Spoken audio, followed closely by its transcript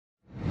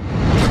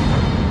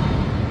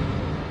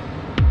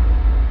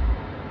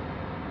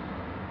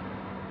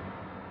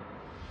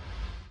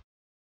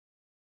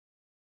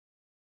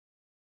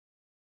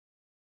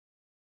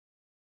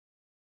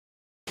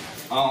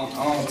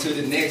on to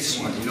the next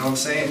one, you know what I'm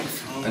saying?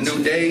 A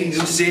new day, new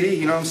city,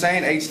 you know what I'm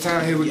saying?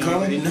 H-Town, here we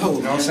come. You know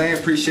what I'm saying?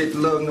 Appreciate the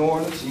love, New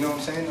Orleans, you know what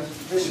I'm saying?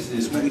 This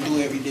is what we do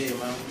every day,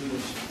 man.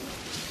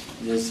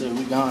 Yes, sir,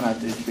 we gone out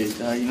this bitch,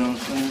 you know what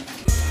I'm saying?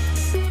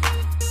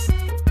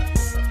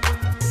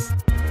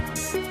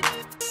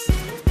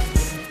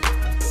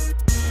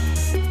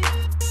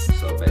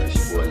 What's up, baby?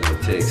 It's your boy Lil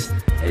Tex,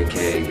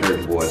 a.k.a.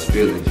 Hurtin' Boys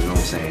Feelings, you know what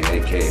I'm saying?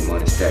 A.k.a.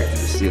 Money Stacked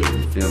to the Ceiling,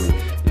 you feel me?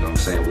 You know what I'm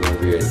saying? We're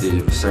over here at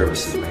Digital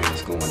Services, man.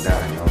 It's going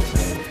down, you know what I'm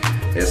saying?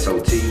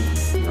 S.O.T, you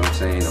know what I'm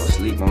saying? Don't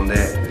sleep on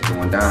that. It's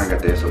going down.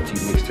 Got the S.O.T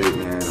mixtape,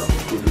 man. A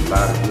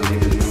lot of good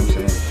niggas, you know what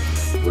I'm saying?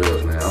 What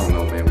else, man? I don't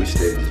know, man. We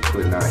steady just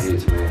putting out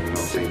hits, man. You know what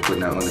I'm saying?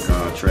 Putting out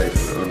underground tracks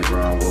for the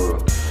underground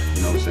world.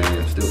 You know what I'm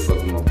saying? Still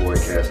fucking with my boy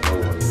Casanova,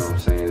 you know what I'm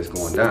saying? It's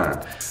going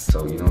down.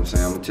 So, you know what I'm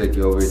saying? I'm gonna take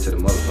you over here to the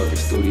motherfucking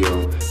studio.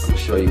 I'm gonna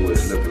show you what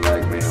it's looking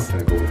like, man. I'm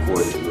finna go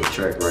record this little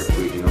track right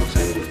quick, you know what I'm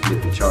saying? With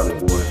Flip and Charlie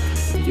Boy,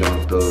 the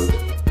Young Thugs,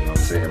 you know what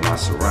I'm saying? My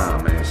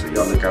surround, man. So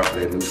y'all look out for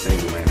that new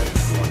single, man.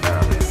 That's going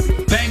down,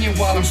 man. Banging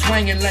while I'm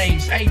swinging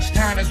lanes.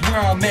 H-Town is where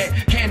I'm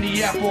at.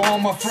 Candy apple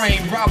on my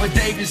frame. Robert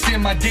Davis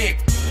in my dick.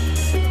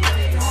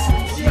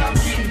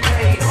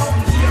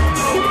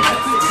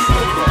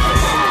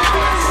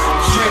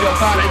 Straight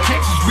up out of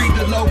Texas, read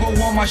the logo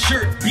on my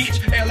shirt, bitch.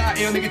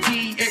 L-I-L nigga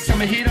T-X,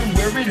 I'ma hit him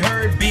where it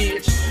hurt,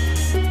 bitch.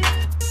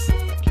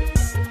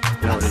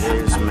 You know what it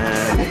is,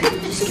 man.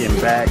 Just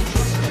getting back. You know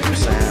what I'm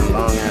saying?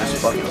 Long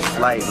ass fucking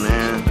flight,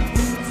 man.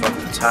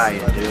 Fucking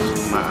tired,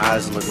 dude. My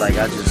eyes look like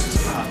I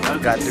just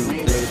got through the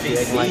day,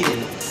 acting like it. You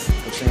know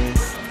what I'm saying?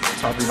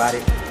 Talking about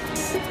it.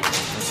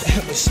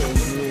 So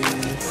good.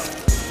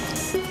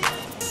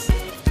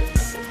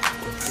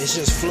 It's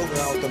just floating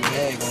out the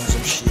bag on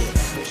some shit.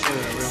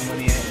 Real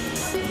money at.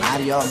 A lot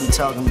of y'all be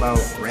talking about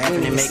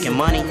rapping and making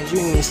money,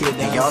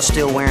 and y'all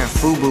still wearing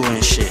FUBU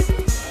and shit.